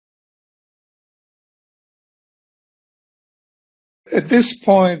at this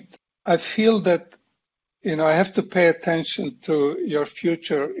point, I feel that, I have to pay attention to your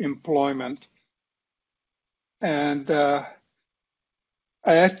future employment. And I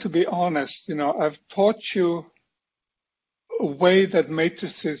have to be honest, I've taught you a way that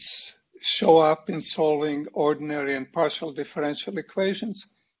matrices show up in solving ordinary and partial differential equations.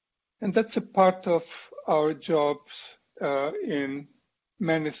 And that's a part of our jobs in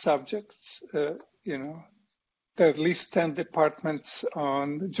many subjects. There are at least 10 departments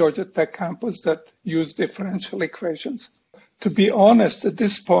on the Georgia Tech campus that use differential equations. To be honest, at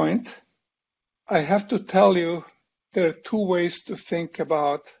this point, I have to tell you there are two ways to think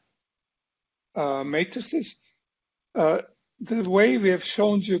about matrices. The way we have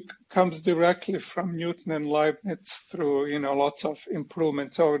shown you comes directly from Newton and Leibniz through, lots of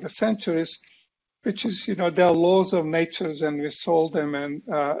improvements over the centuries, which is, there are laws of nature and we solve them, and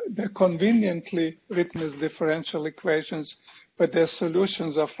they're conveniently written as differential equations, but their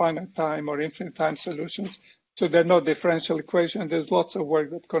solutions are finite time or infinite time solutions. So they're not differential equations. There's lots of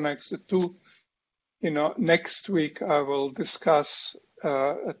work that connects the two. Next week I will discuss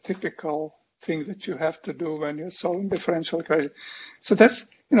a typical thing that you have to do when you're solving differential equations. So that's,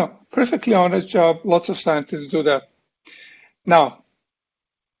 perfectly honest job. Lots of scientists do that. Now,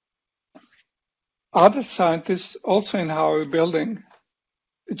 other scientists also in Howard Building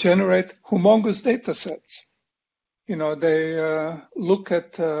generate humongous data sets. They look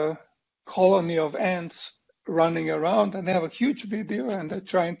at a colony of ants running around and they have a huge video and they're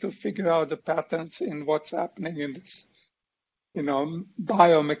trying to figure out the patterns in what's happening in this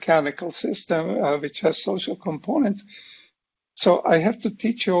biomechanical system, which has social components. So I have to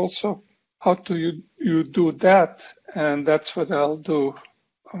teach you also how to you do that, and that's what I'll do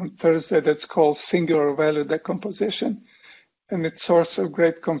on Thursday. That's called singular value decomposition, and it's source of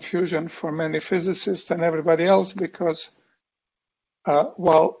great confusion for many physicists and everybody else because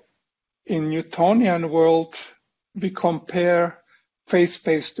while in Newtonian world we compare phase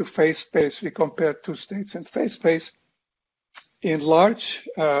space to phase space, we compare two states in phase space. In large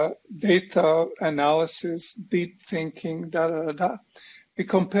data analysis, deep thinking, we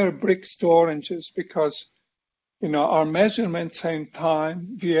compare bricks to oranges because, our measurements are in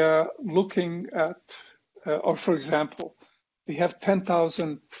time. We are looking at, or for example, we have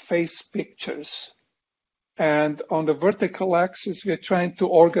 10,000 face pictures. And on the vertical axis, we're trying to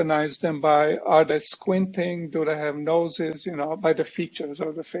organize them by, are they squinting? Do they have noses? By the features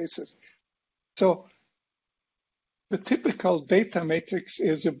of the faces. So the typical data matrix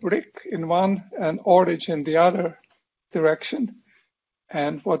is a brick in one and orange in the other direction.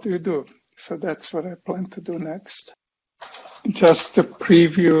 And what do? So that's what I plan to do next. Just a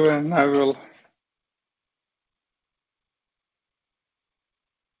preview, and I will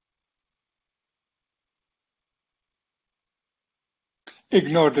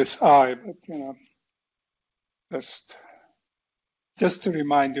ignore this I, but just to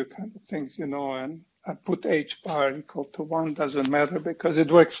remind you kind of things, and I put h bar equal to 1, doesn't matter because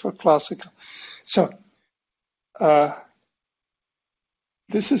it works for classical. So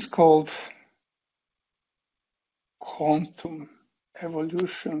this is called quantum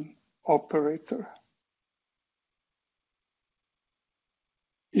evolution operator.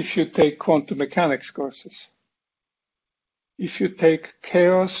 If you take quantum mechanics courses, if you take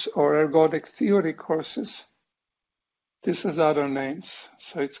chaos or ergodic theory courses, this has other names.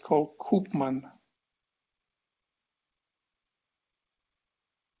 So it's called Koopman.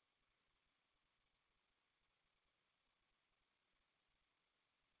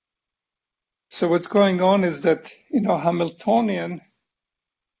 So what's going on is that, Hamiltonian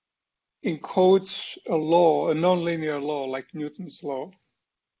encodes a law, a nonlinear law like Newton's law,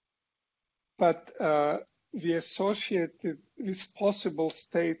 but we associate it with possible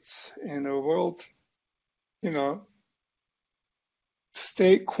states in a world,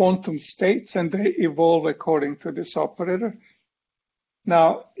 quantum states, and they evolve according to this operator.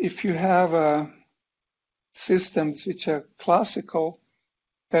 Now, if you have systems which are classical,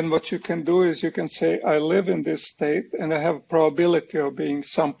 then what you can do is you can say, I live in this state and I have a probability of being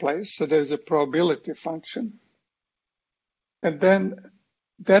someplace. So there's a probability function. And then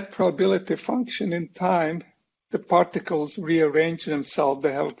that probability function in time, the particles rearrange themselves.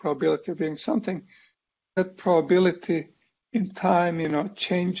 They have a probability of being something. That probability in time,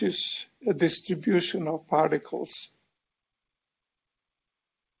 changes the distribution of particles.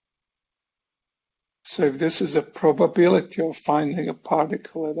 So if this is a probability of finding a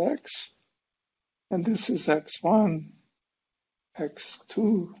particle at x, and this is x1,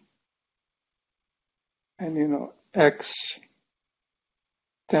 x2, and x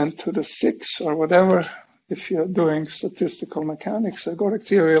 10 to the 6 or whatever, if you're doing statistical mechanics, algorithmic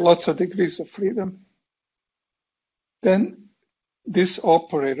theory, lots of degrees of freedom. Then this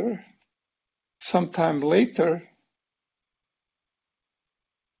operator, sometime later,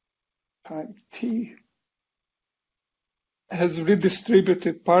 time t, has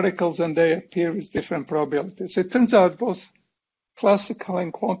redistributed particles and they appear with different probabilities. It turns out both classical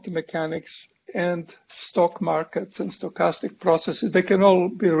and quantum mechanics and stock markets and stochastic processes, they can all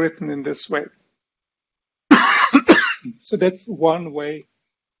be written in this way. So that's one way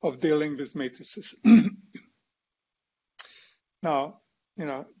of dealing with matrices. Now,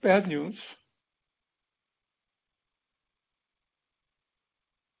 bad news.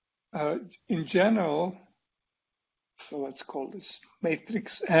 In general, so let's call this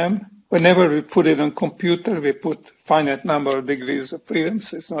matrix M. Whenever we put it on computer, we put finite number of degrees of freedom,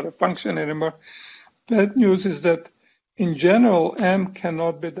 so it's not a function anymore. Bad news is that in general, M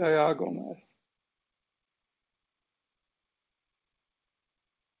cannot be diagonal.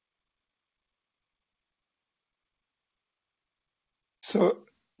 So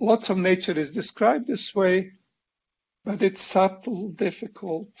lots of nature is described this way, but it's subtle,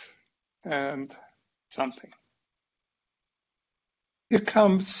 difficult, and something. Here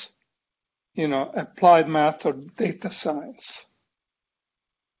comes, applied math or data science.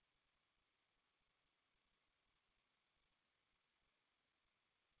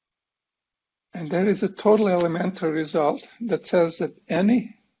 And there is a totally elementary result that says that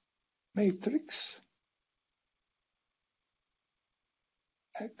any matrix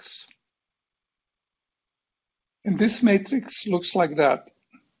X, and this matrix looks like that.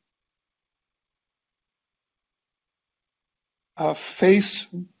 Faces.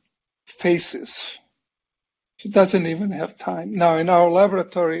 It doesn't even have time. Now, in our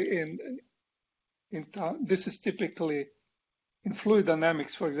laboratory in town, this is typically in fluid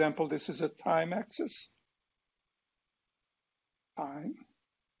dynamics, for example, this is a time axis. Time.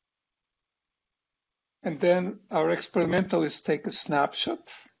 And then our experimentalists take a snapshot.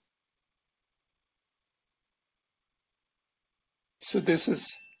 So this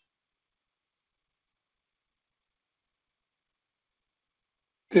is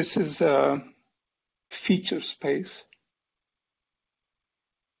a feature space.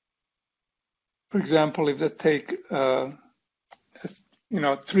 For example, if they take a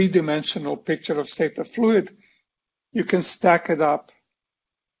three-dimensional picture of state of fluid, you can stack it up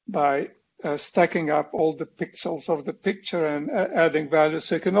by stacking up all the pixels of the picture and adding values.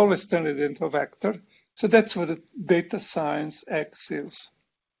 So you can always turn it into a vector. So that's what a data science X is.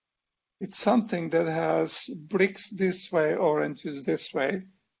 It's something that has bricks this way, oranges this way.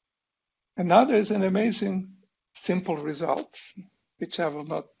 And now there's an amazing simple result, which I will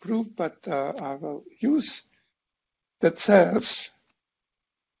not prove, but I will use, that says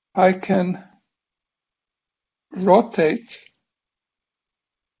I can rotate.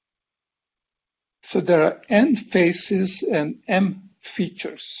 So there are N faces and M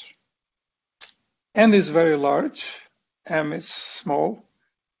features. N is very large, M is small.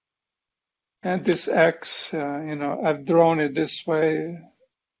 And this X, I've drawn it this way.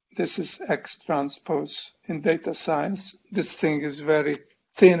 This is X transpose in data science. This thing is very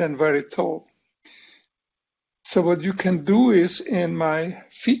thin and very tall. So what you can do is in my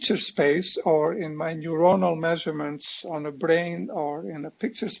feature space or in my neuronal measurements on a brain or in a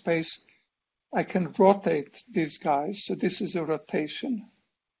picture space, I can rotate these guys. So this is a rotation.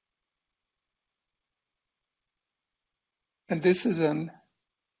 And this is an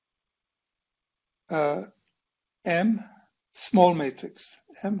M small matrix,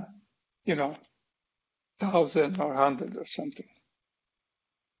 M, 1,000 or 100 or something.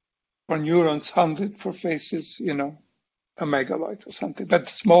 For neurons, 100, for faces, a megabyte or something, but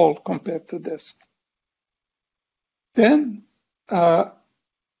small compared to this. Then,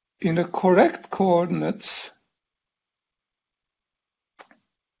 in the correct coordinates,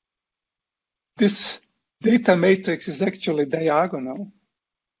 this data matrix is actually diagonal.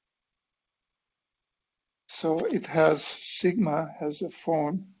 So it has, sigma has a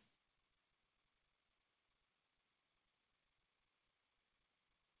form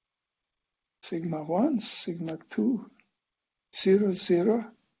sigma 1, sigma 2, 0, 0.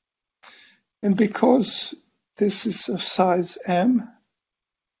 And because this is of size m,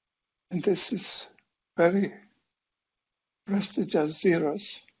 and this is very prestigious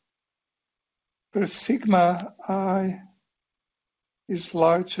zeros, where sigma I is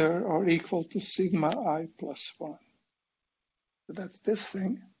larger or equal to sigma I plus 1. So that's this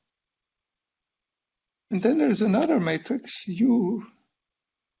thing. And then there's another matrix, U,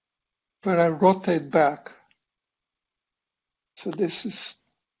 where I rotate back. So this is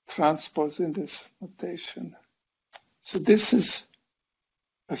transpose in this notation. So this is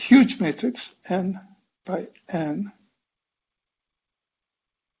a huge matrix, n by n.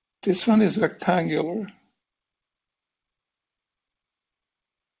 This one is rectangular.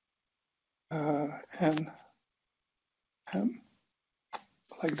 N, M,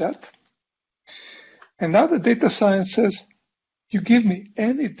 like that. And now the data science says, you give me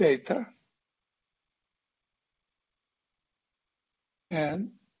any data,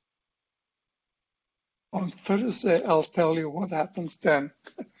 and on Thursday, I'll tell you what happens then.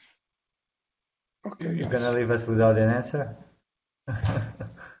 Okay. You're going to leave us without an answer?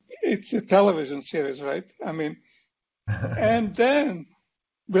 It's a television series, right? I mean, and then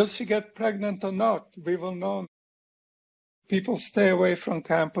will she get pregnant or not? We will know. People stay away from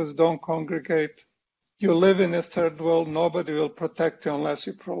campus, don't congregate. You live in a third world, nobody will protect you unless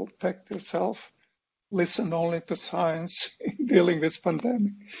you protect yourself. Listen only to science in dealing with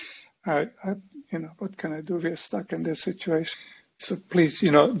pandemic. What can I do? We're stuck in this situation. So please,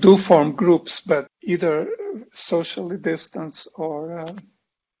 do form groups, but either socially distance or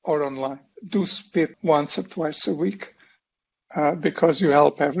online. Do spit once or twice a week because you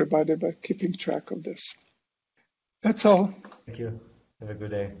help everybody by keeping track of this. That's all. Thank you. Have a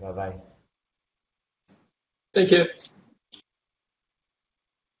good day. Bye-bye. Thank you.